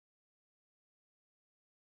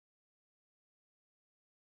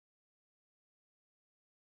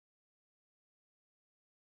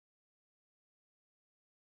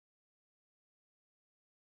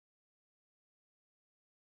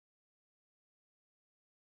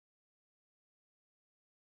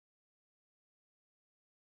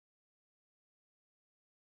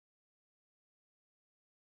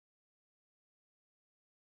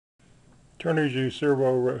Turnigy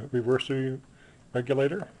servo reverse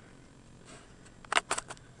regulator.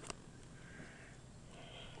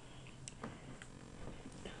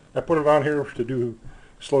 I put it on here to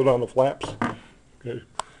slow down the flaps. Okay.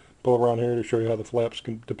 Pull around here to show you how the flaps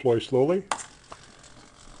can deploy slowly.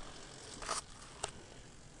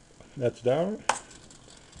 That's down.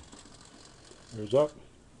 There's up.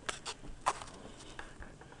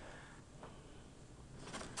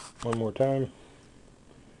 One more time.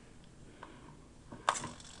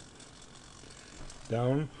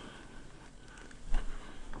 Down.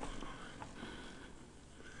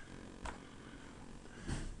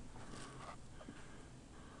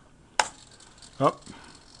 Up.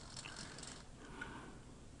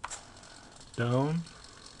 Down.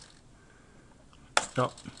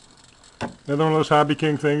 Up. Another one of those Hobby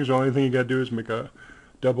King things. The only thing you got to do is make a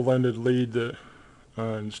double-ended lead to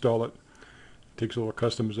install it. Takes a little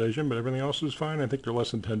customization, but everything else is fine. I think they're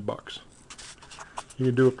less than 10 bucks. You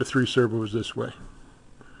can do up to 3 servos this way.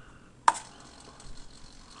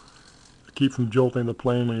 Keep from jolting the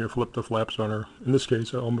plane when you flip the flaps on her. In this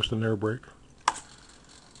case, almost an air brake.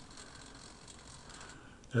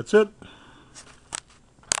 That's it.